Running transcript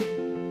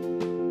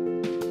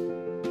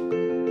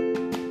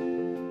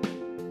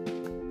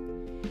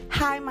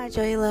Hi, my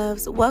joy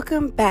loves.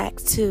 Welcome back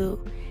to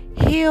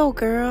Heal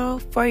Girl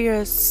for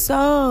Your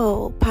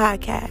Soul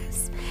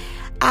podcast.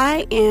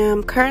 I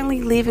am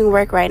currently leaving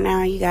work right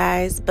now, you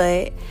guys,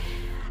 but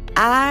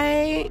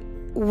I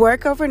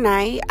work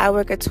overnight. I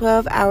work a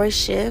 12-hour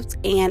shift,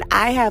 and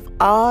I have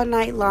all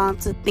night long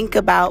to think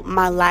about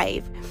my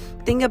life,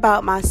 think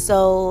about my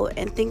soul,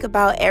 and think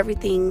about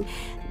everything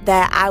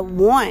that I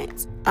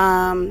want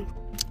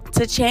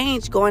to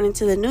change going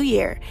into the new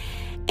year.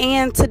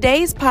 And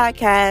today's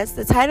podcast,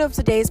 the title of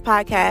today's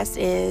podcast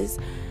is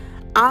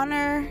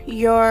Honor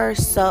Your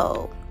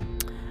Soul.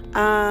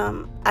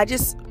 I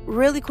just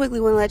really quickly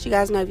want to let you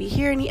guys know, if you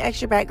hear any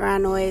extra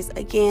background noise,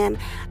 again,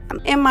 I'm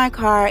in my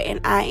car and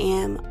I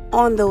am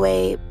on the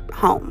way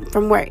home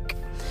from work.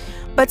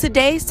 But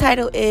today's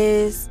title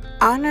is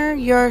Honor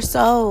Your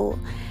Soul.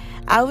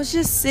 I was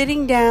just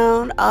sitting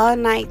down all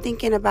night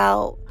thinking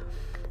about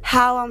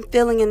how I'm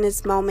feeling in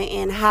this moment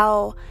and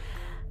how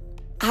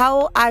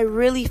I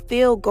really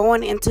feel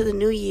going into the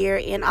new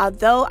year. And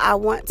although I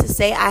want to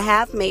say I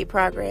have made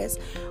progress,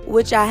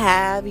 which I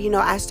have,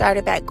 I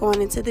started back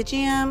going into the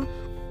gym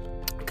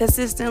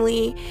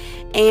consistently,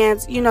 and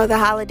the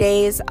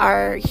holidays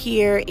are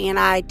here, and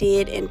I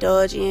did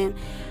indulge in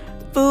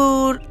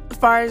food as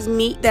far as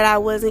meat that I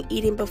wasn't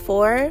eating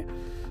before.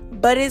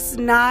 But it's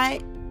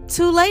not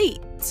too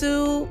late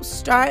to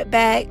start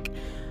back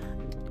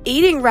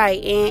eating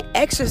right and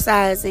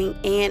exercising,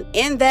 and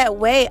in that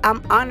way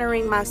I'm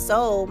honoring my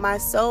soul. My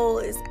soul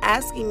is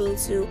asking me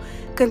to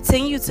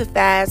continue to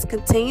fast,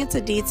 continue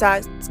to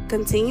detox,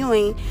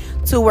 continuing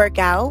to work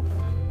out.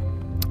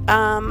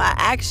 I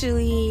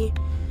actually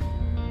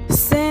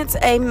sent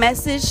a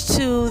message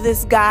to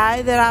this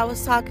guy that I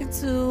was talking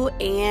to,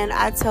 and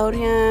I told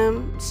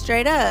him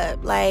straight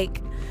up,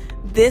 like,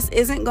 this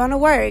isn't gonna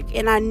work.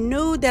 And I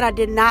knew that I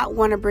did not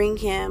want to bring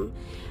him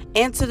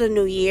into the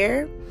new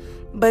year.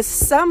 But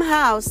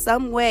somehow,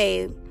 some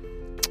way,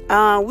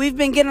 we've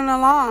been getting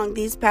along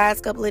these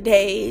past couple of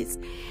days.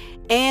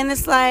 And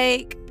it's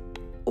like,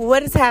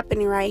 what is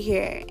happening right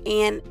here?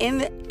 And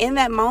in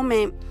that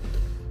moment,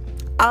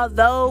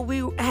 although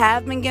we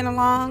have been getting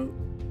along,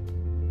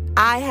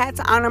 I had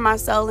to honor my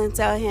soul and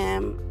tell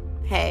him,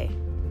 hey,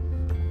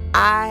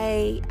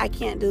 I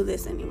can't do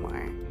this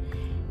anymore.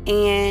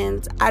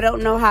 And I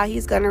don't know how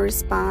he's going to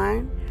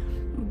respond,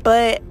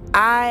 but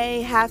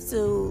I have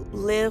to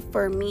live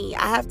for me.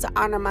 I have to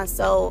honor my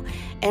soul.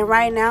 And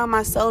right now,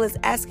 my soul is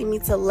asking me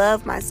to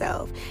love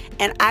myself.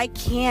 And I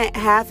can't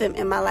have him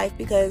in my life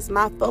because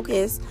my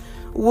focus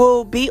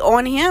will be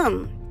on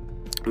him,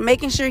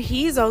 making sure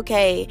he's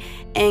okay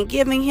and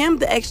giving him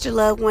the extra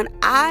love when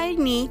I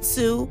need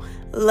to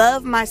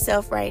love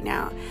myself right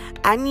now.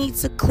 I need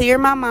to clear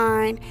my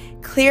mind,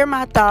 clear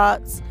my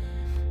thoughts,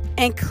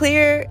 and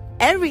clear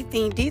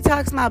everything,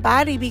 detox my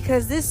body,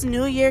 because this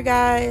new year,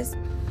 guys,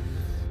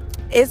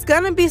 it's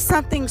going to be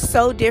something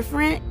so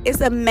different.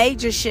 It's a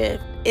major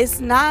shift.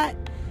 It's not,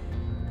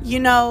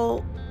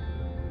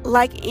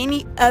 like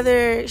any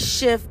other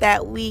shift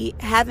that we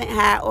haven't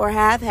had or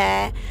have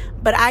had,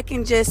 but I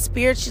can just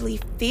spiritually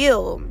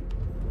feel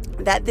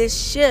that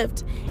this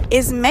shift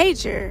is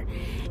major.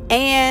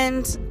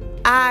 And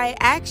I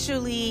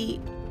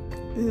actually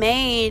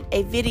made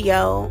a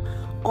video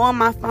on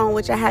my phone,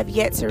 which I have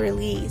yet to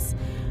release,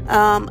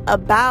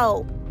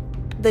 about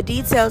the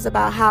details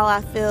about how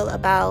I feel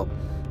about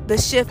the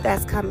shift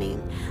that's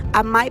coming.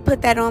 I might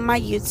put that on my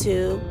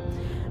YouTube.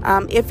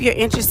 If you're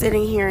interested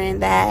in hearing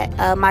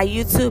that, my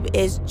YouTube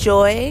is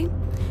Joy,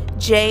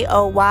 Joy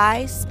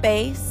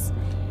space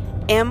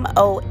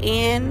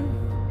MONEE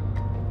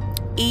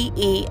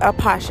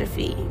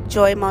apostrophe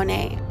Joy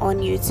Monet on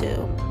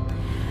YouTube.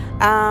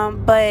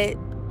 But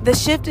the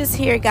shift is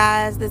here,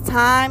 guys. The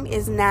time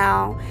is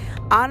now.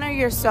 Honor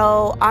your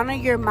soul, honor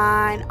your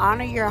mind,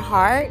 honor your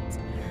heart,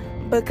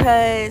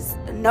 because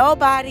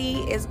nobody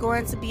is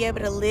going to be able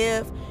to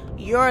live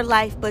your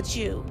life but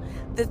you.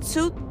 The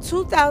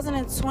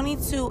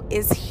 2022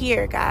 is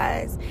here,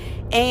 guys.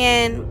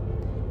 And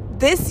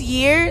this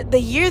year,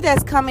 the year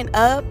that's coming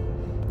up,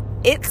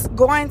 it's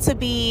going to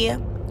be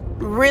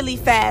really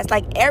fast.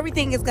 Like,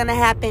 everything is going to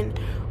happen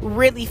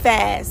really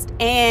fast.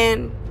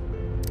 And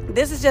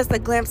this is just a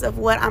glimpse of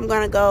what I'm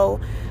going to go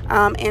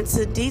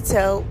into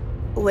detail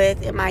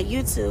with in my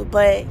YouTube.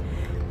 But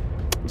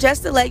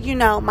just to let you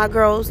know, my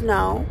girls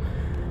know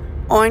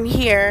on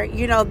here,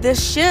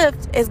 this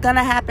shift is going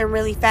to happen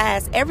really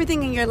fast.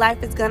 Everything in your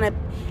life is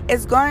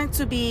going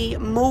to be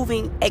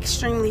moving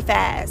extremely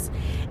fast.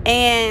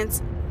 And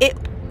it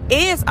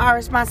is our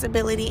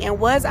responsibility and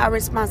was our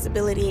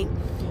responsibility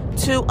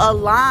to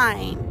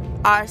align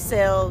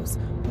ourselves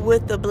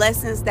with the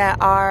blessings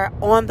that are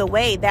on the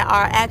way, that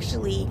are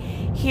actually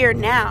here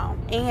now.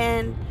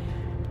 And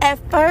at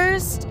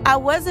first, I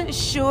wasn't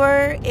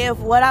sure if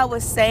what I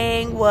was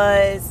saying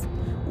was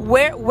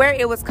where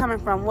it was coming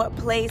from, what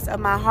place of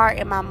my heart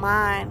and my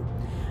mind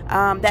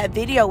that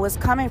video was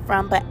coming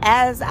from. But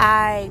as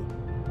I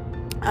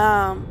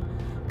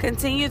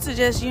continue to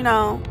just,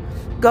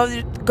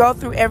 go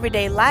through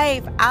everyday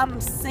life, I'm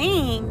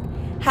seeing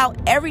how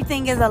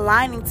everything is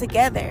aligning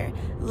together.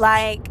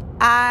 Like,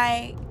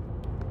 I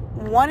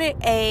wanted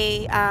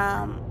a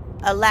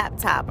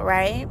laptop,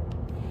 right?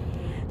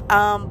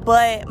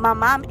 But my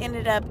mom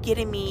ended up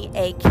getting me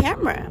a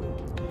camera.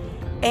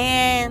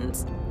 And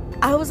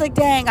I was like,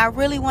 dang, I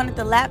really wanted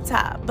the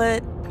laptop.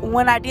 But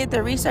when I did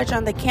the research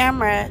on the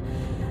camera,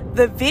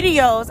 the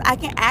videos, I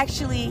can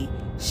actually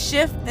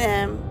shift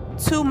them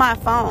to my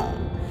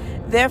phone.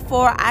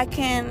 Therefore, I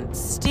can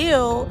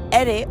still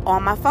edit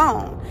on my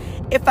phone.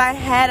 If I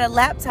had a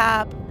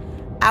laptop,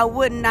 I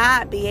would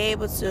not be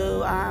able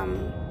to,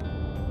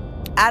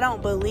 I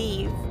don't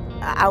believe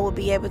I would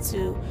be able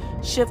to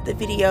shift the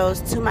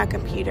videos to my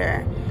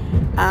computer.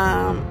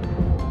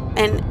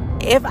 And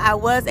if I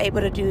was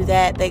able to do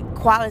that, the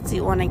quality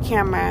on a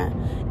camera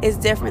is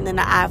different than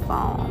the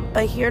iPhone.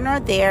 But here nor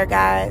there,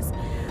 guys.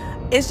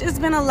 It's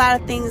just been a lot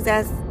of things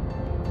that's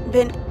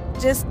been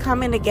just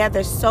coming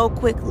together so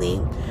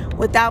quickly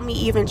without me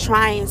even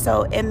trying.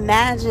 So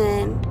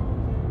imagine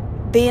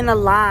being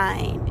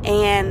aligned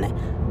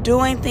and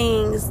doing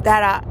things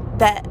that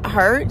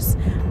hurts,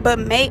 but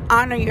may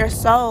honor your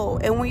soul.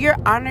 And when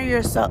you're honoring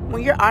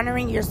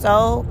your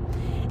soul,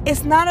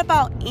 it's not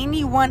about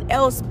anyone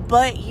else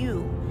but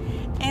you.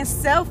 And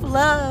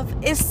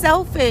self-love is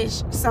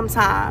selfish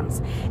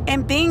sometimes.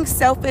 And being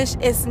selfish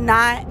is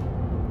not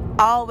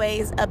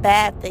always a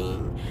bad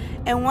thing.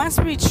 And once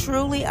we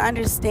truly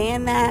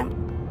understand that,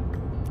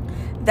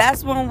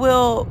 that's when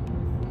we'll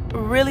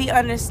really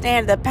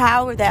understand the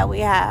power that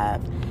we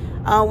have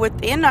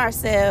within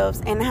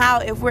ourselves, and how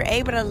if we're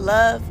able to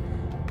love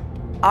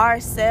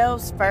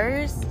ourselves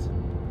first,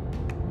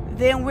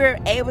 then we're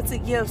able to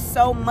give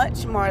so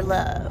much more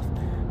love.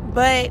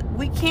 But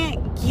we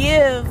can't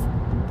give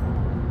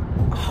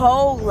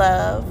whole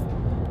love,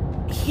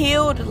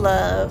 healed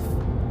love,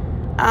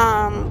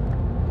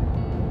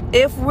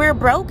 if we're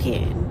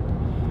broken.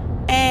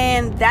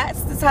 And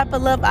that's the type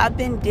of love I've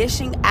been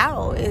dishing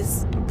out,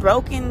 is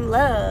broken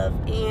love.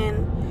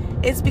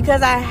 And it's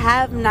because I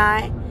have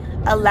not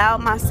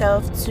allowed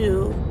myself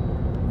to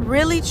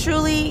really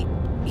truly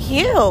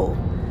heal.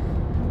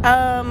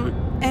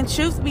 And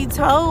truth be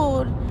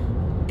told,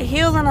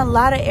 heal in a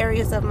lot of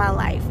areas of my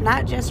life,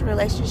 not just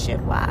relationship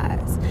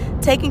wise.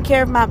 Taking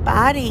care of my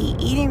body,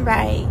 eating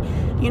right,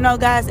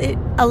 guys,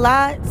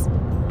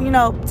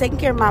 taking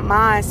care of my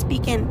mind,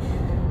 speaking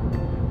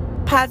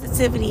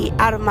positivity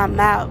out of my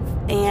mouth,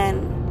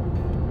 and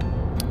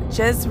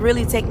just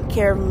really taking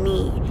care of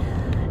me.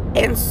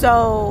 And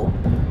so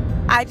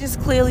I just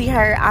clearly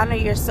heard Honor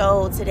Your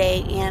Soul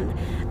today, and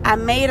I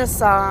made a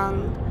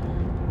song,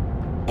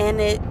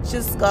 and it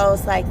just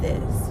goes like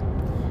this.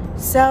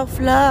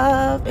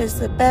 Self-love is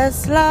the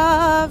best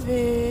love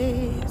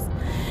is.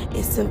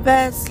 It's the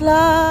best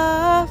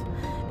love.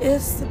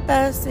 It's the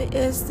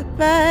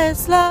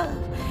best love.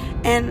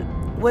 And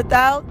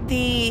without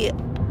the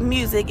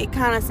music, it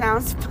kind of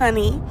sounds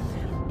funny,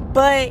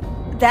 but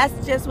that's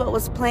just what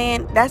was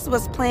playing. That's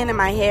what's playing in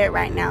my head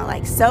right now.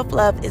 Like,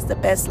 self-love is the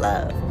best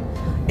love.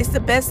 It's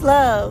the best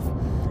love,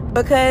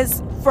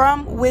 because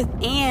from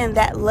within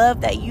that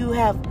love that you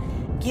have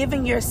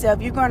given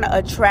yourself, you're going to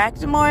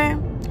attract more,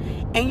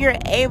 and you're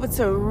able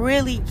to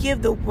really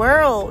give the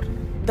world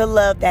the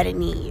love that it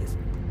needs.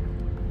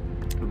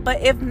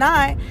 But if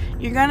not,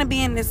 you're going to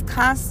be in this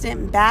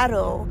constant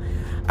battle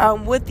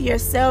with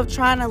yourself,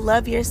 trying to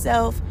love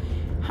yourself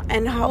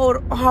and hold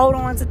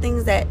on to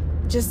things that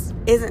just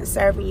isn't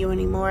serving you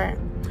anymore.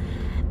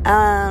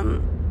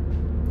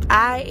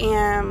 I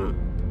am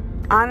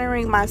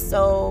honoring my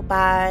soul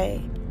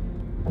by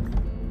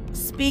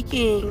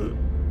speaking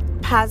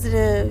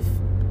positive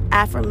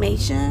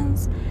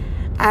affirmations.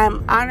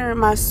 I'm honoring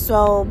my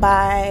soul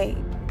by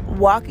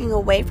walking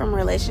away from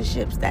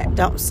relationships that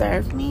don't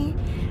serve me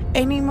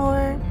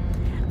anymore.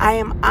 I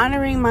am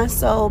honoring my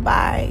soul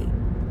by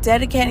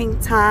dedicating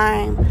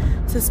time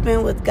to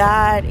spend with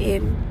God,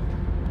 and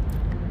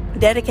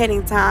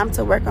dedicating time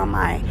to work on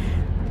my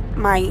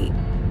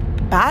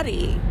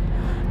body.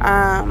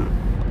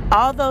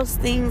 All those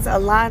things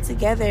align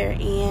together,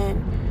 and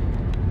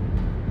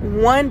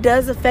one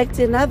does affect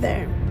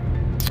another.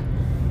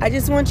 I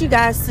just want you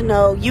guys to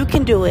know you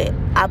can do it.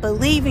 I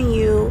believe in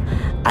you.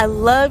 I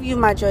love you,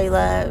 my joy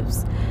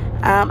loves.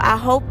 I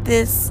hope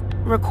this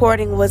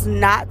recording was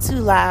not too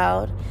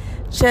loud,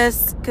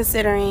 just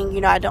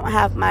considering, I don't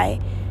have my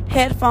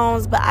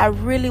headphones, but I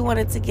really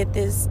wanted to get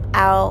this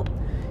out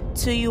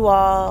to you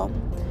all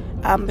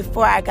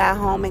before I got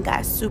home and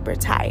got super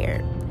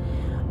tired.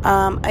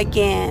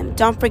 Again,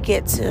 don't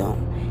forget to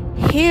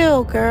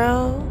heal,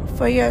 girl,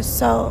 for your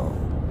soul.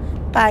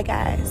 Bye,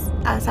 guys.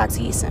 I'll talk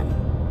to you soon.